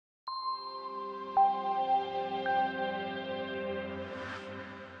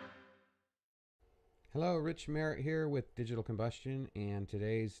Hello, Rich Merritt here with Digital Combustion, and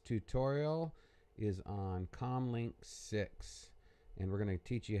today's tutorial is on CommLink6. And we're going to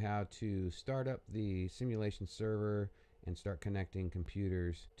teach you how to start up the simulation server and start connecting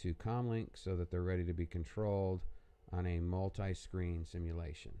computers to CommLink so that they're ready to be controlled on a multi-screen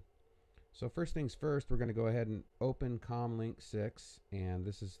simulation. So first things first, we're going to go ahead and open CommLink6, and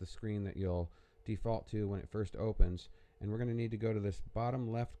this is the screen that you'll default to when it first opens. And we're going to need to go to this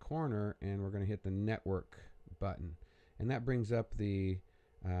bottom left corner, and we're going to hit the network button, and that brings up the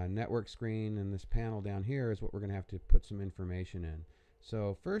network screen, and this panel down here is what we're going to have to put some information in.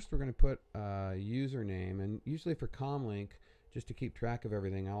 So first we're going to put a username, and usually for CommLink, just to keep track of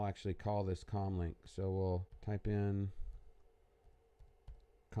everything, I'll actually call this CommLink. So we'll type in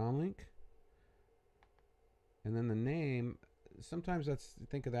CommLink, and then the name. Sometimes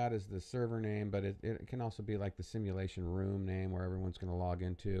think of that as the server name, but it can also be like the simulation room name where everyone's going to log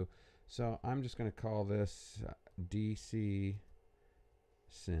into. So I'm just going to call this DC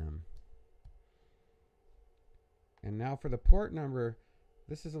Sim. And now for the port number,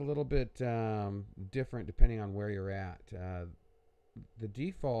 this is a little bit different depending on where you're at. The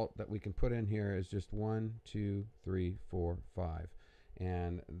default that we can put in here is just 1, 2, 3, 4, 5.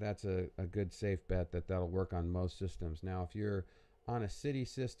 And that's a good safe bet that that'll work on most systems. Now if you're on a city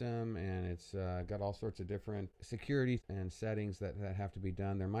system and it's got all sorts of different security and settings that have to be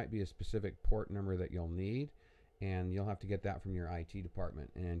done, there might be a specific port number that you'll need, and you'll have to get that from your IT department.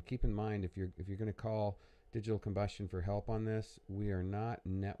 And keep in mind, if you're going to call Digital Combustion for help on this, we are not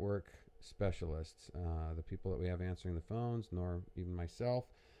network specialists. The people that we have answering the phones, nor even myself,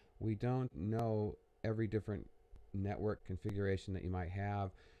 we don't know every different network configuration that you might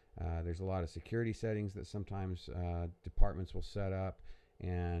have. There's a lot of security settings that sometimes departments will set up,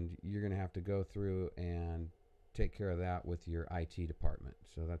 and you're going to have to go through and take care of that with your IT department.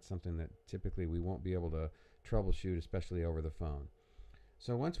 So that's something that typically we won't be able to troubleshoot, especially over the phone.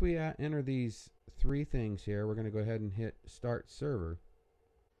 So once we enter these three things here, we're going to go ahead and hit Start Server.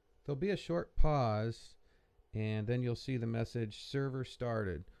 There'll be a short pause, and then you'll see the message Server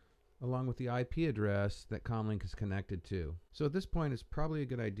Started, along with the IP address that CommLink is connected to. So at this point, it's probably a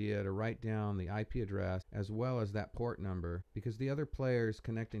good idea to write down the IP address as well as that port number, because the other players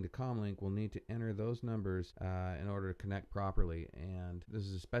connecting to CommLink will need to enter those numbers in order to connect properly. And this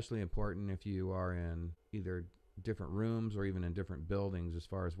is especially important if you are in either different rooms or even in different buildings as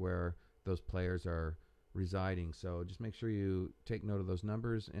far as where those players are residing. So just make sure you take note of those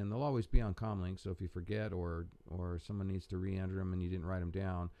numbers, and they'll always be on CommLink. So if you forget or someone needs to re-enter them and you didn't write them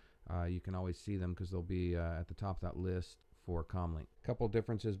down, you can always see them because they'll be at the top of that list for CommLink. A couple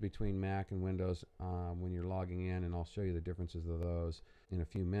differences between Mac and Windows when you're logging in, and I'll show you the differences of those in a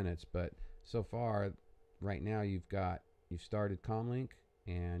few minutes. But so far, right now, you've started CommLink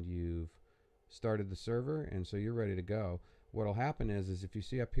and you've started the server, and so you're ready to go. What'll happen is if you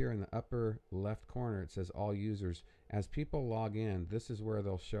see up here in the upper left corner, it says all users. As people log in, this is where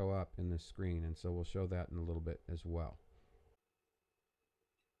they'll show up in this screen, and so we'll show that in a little bit as well.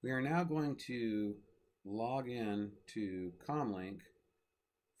 We are now going to log in to CommLink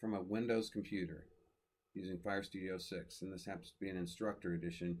from a Windows computer using Fire Studio 6, and this happens to be an instructor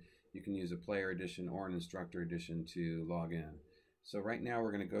edition. You can use a player edition or an instructor edition to log in. So right now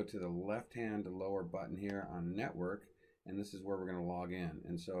we're going to go to the left-hand lower button here on Network, and this is where we're going to log in.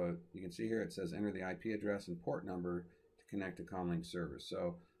 And so you can see here it says enter the IP address and port number to connect to CommLink servers.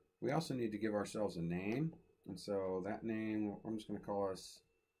 So we also need to give ourselves a name, and so that name, I'm just going to call us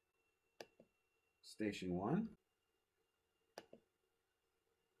Station 1.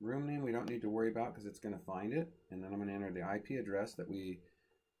 Room name we don't need to worry about because it's going to find it. And then I'm going to enter the IP address that we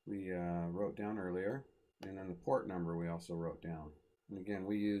wrote down earlier. And then the port number we also wrote down. And again,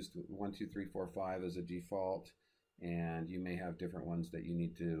 we used 1, 2, 3, 4, 5 as a default. And you may have different ones that you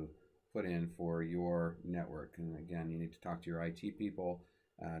need to put in for your network. And again, you need to talk to your IT people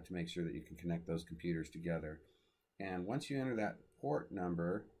to make sure that you can connect those computers together. And once you enter that port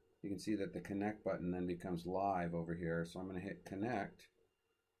number, you can see that the connect button then becomes live over here. So I'm going to hit connect,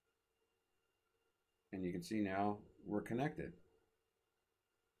 and you can see now we're connected.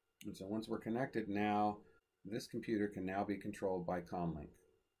 And so once we're connected, now this computer can now be controlled by CommLink.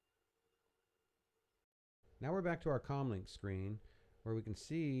 Now we're back to our CommLink screen, where we can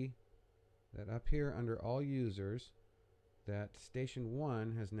see that up here under all users that Station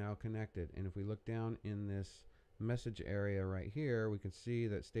 1 has now connected. And if we look down in this message area right here, we can see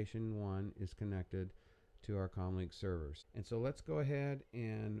that Station 1 is connected to our CommLink servers. And so let's go ahead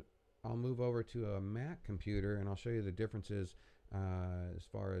and I'll move over to a Mac computer, and I'll show you the differences as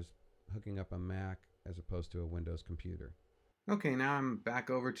far as hooking up a Mac as opposed to a Windows computer. Okay, now I'm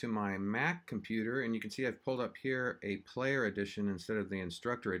back over to my Mac computer, and you can see I've pulled up here a player edition instead of the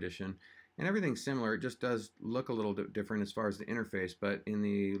instructor edition. And everything's similar, it just does look a little bit different as far as the interface, but in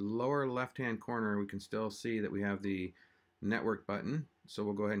the lower left-hand corner we can still see that we have the network button. So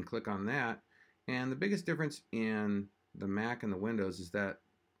we'll go ahead and click on that. And the biggest difference in the Mac and the Windows is that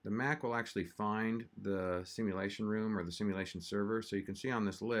the Mac will actually find the simulation room or the simulation server. So you can see on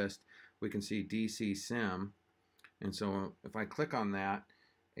this list, we can see DC Sim. And so if I click on that,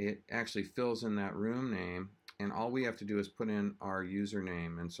 it actually fills in that room name, and all we have to do is put in our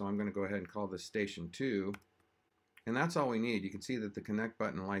username. And so I'm going to go ahead and call this Station 2, and that's all we need. You can see that the connect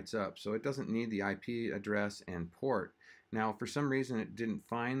button lights up, so it doesn't need the IP address and port. Now, if for some reason it didn't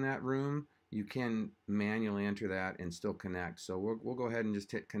find that room, you can manually enter that and still connect. So we'll go ahead and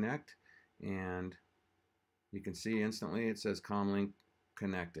just hit connect, and you can see instantly it says CommLink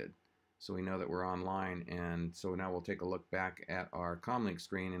connected. So we know that we're online, and so now we'll take a look back at our CommLink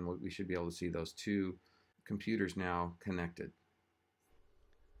screen, and we should be able to see those two computers now connected.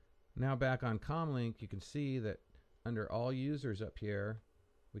 Now back on CommLink, you can see that under all users up here,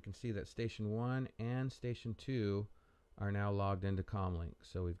 we can see that Station 1 and Station 2 are now logged into CommLink.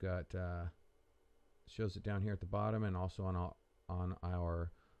 So we've got, shows it down here at the bottom and also on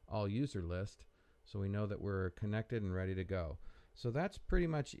our all user list. So we know that we're connected and ready to go. So that's pretty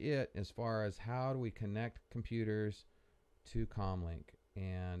much it as far as how do we connect computers to CommLink.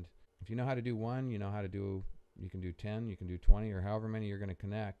 And if you know how to do one, you know how to do, you can do 10, you can do 20, or however many you're going to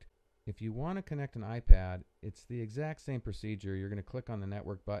connect. If you want to connect an iPad, it's the exact same procedure. You're going to click on the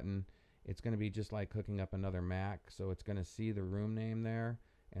network button. It's going to be just like hooking up another Mac. So it's going to see the room name there,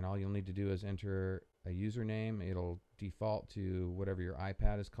 and all you'll need to do is enter a username. It'll default to whatever your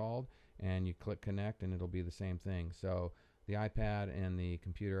iPad is called, and you click connect and it'll be the same thing. So the iPad and the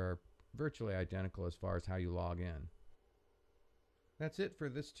computer are virtually identical as far as how you log in. That's it for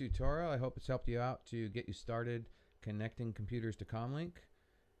this tutorial. I hope it's helped you out to get you started connecting computers to CommLink.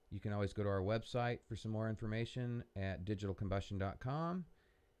 You can always go to our website for some more information at digitalcombustion.com.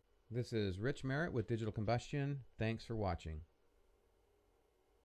 This is Rich Merritt with Digital Combustion. Thanks for watching.